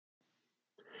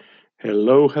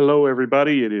Hello, hello,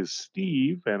 everybody. It is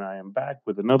Steve, and I am back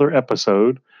with another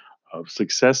episode of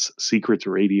Success Secrets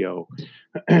Radio.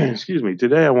 Excuse me.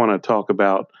 Today, I want to talk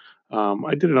about.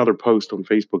 I did another post on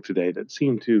Facebook today that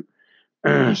seemed to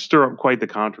stir up quite the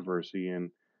controversy and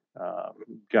uh,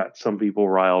 got some people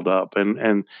riled up.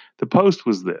 And the post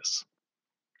was this: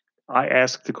 I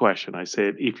asked the question. I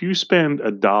said, if you spend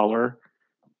 $1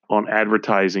 on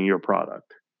advertising your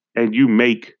product and you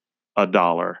make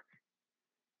 $1,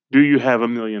 do you have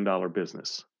 $1 million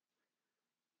business?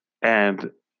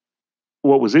 And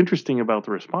what was interesting about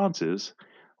the responses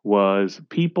was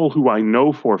people who I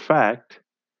know for a fact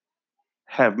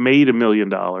have made $1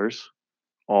 million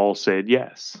all said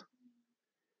yes.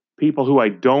 People who I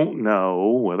don't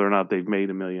know whether or not they've made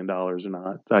 $1 million or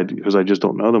not, because I just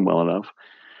don't know them well enough,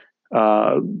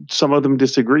 uh, some of them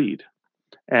disagreed.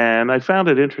 And I found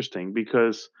it interesting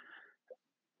because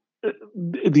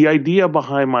the idea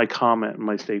behind my comment and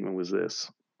my statement was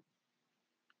this.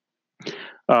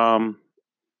 Um,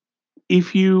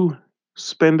 if you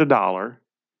spend $1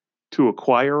 to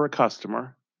acquire a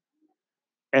customer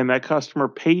and that customer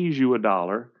pays you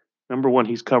 $1, number one,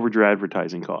 he's covered your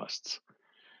advertising costs.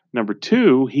 Number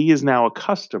two, he is now a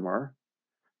customer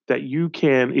that you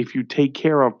can, if you take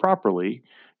care of properly,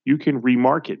 you can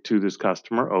remarket to this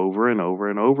customer over and over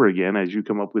and over again as you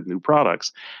come up with new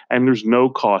products. And there's no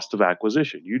cost of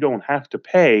acquisition. You don't have to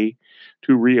pay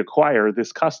to reacquire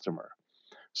this customer.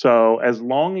 So as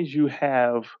long as you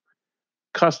have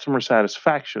customer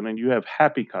satisfaction and you have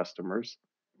happy customers,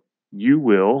 you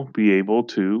will be able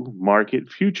to market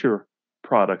future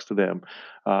products to them.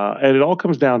 And it all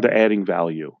comes down to adding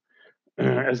value.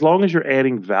 As long as you're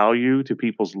adding value to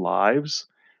people's lives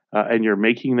and you're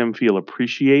making them feel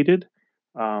appreciated,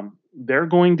 they're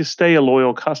going to stay a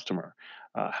loyal customer.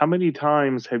 How many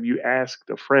times have you asked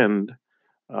a friend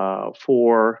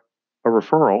for a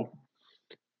referral?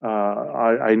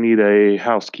 I need a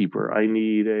housekeeper. I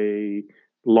need a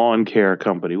lawn care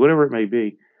company, whatever it may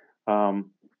be.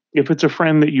 Um, if it's a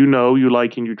friend that you know, you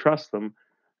like, and you trust them,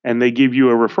 and they give you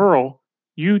a referral,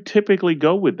 you typically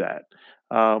go with that.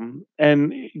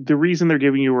 And the reason they're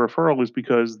giving you a referral is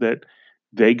because that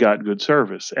they got good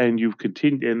service, and you've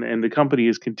continued, and the company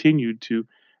has continued to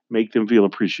make them feel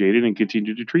appreciated and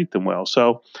continue to treat them well.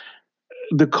 So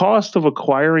the cost of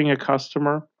acquiring a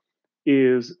customer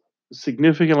is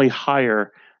significantly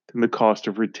higher than the cost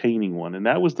of retaining one. And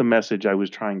that was the message I was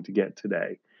trying to get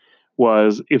today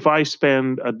was if I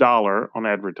spend $1 on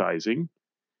advertising,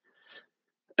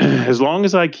 as long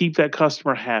as I keep that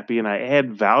customer happy and I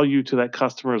add value to that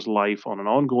customer's life on an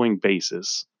ongoing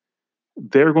basis,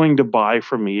 they're going to buy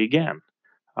from me again.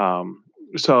 Um,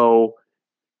 so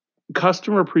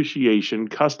customer appreciation,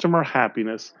 customer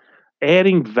happiness,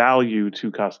 adding value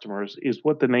to customers is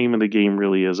what the name of the game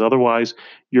really is. Otherwise,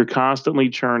 you're constantly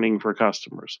churning for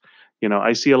customers. You know,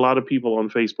 I see a lot of people on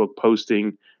Facebook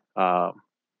posting uh,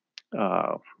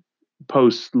 uh,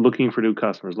 posts looking for new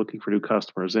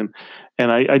customers, and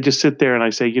I just sit there and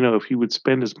I say, you know, if you would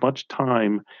spend as much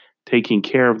time taking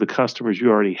care of the customers you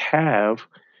already have,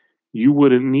 you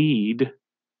wouldn't need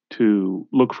to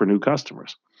look for new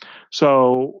customers.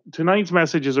 So tonight's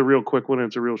message is a real quick one.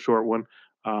 It's a real short one.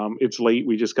 It's late.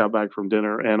 We just got back from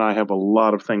dinner, and I have a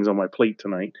lot of things on my plate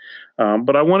tonight.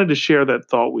 But I wanted to share that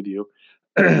thought with you.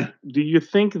 Do you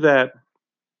think that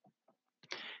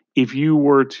if you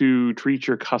were to treat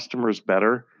your customers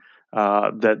better,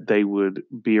 that they would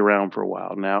be around for a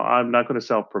while? Now, I'm not going to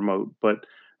self promote, but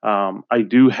I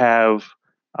do have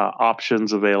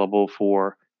options available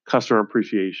for customer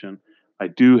appreciation. I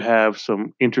do have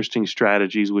some interesting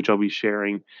strategies, which I'll be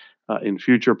sharing in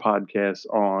future podcasts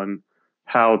on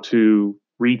how to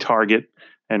retarget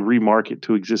and remarket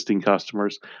to existing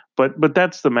customers. But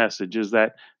that's the message: is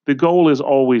that the goal is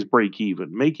always break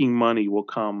even. Making money will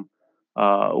come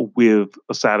with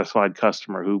a satisfied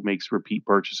customer who makes repeat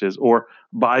purchases or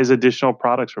buys additional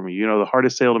products from you. You know, the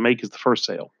hardest sale to make is the first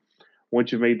sale.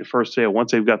 Once you've made the first sale,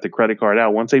 once they've got the credit card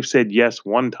out, once they've said yes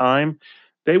one time,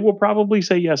 they will probably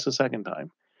say yes a second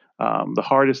time. The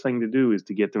hardest thing to do is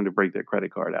to get them to break their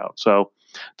credit card out. So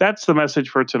that's the message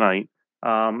for tonight.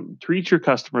 Treat your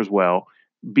customers well.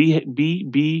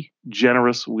 Be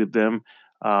generous with them.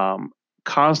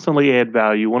 Constantly add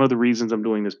value. One of the reasons I'm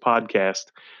doing this podcast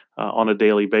on a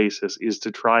daily basis is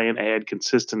to try and add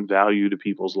consistent value to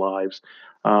people's lives.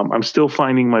 I'm still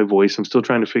finding my voice. I'm still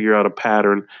trying to figure out a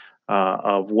pattern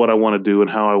of what I want to do and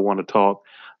how I want to talk.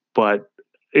 But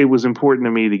it was important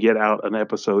to me to get out an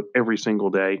episode every single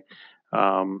day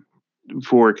um,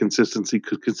 for consistency,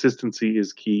 because consistency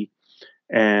is key.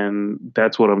 And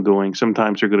that's what I'm doing.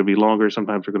 Sometimes they're going to be longer,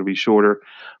 sometimes they're going to be shorter.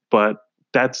 But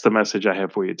That's the message I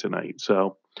have for you tonight.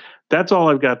 So that's all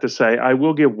I've got to say. I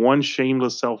will give one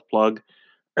shameless self plug.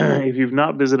 If you've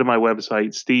not visited my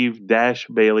website,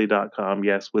 steve-bailey.com,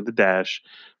 yes, with the dash,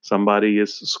 somebody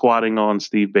is squatting on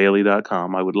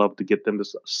steve-bailey.com. I would love to get them to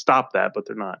stop that, but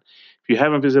they're not. If you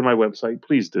haven't visited my website,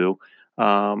 please do.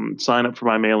 Sign up for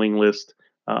my mailing list.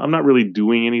 I'm not really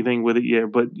doing anything with it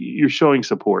yet, but you're showing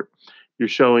support. You're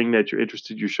showing that you're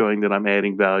interested. You're showing that I'm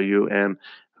adding value. And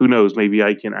who knows, maybe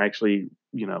I can actually,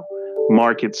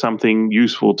 market something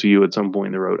useful to you at some point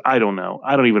in the road. I don't know.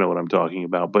 I don't even know what I'm talking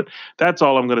about, but that's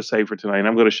all I'm going to say for tonight.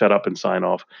 I'm going to shut up and sign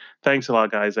off. Thanks a lot,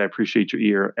 guys. I appreciate your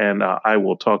ear, and I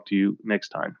will talk to you next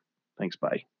time. Thanks.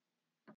 Bye.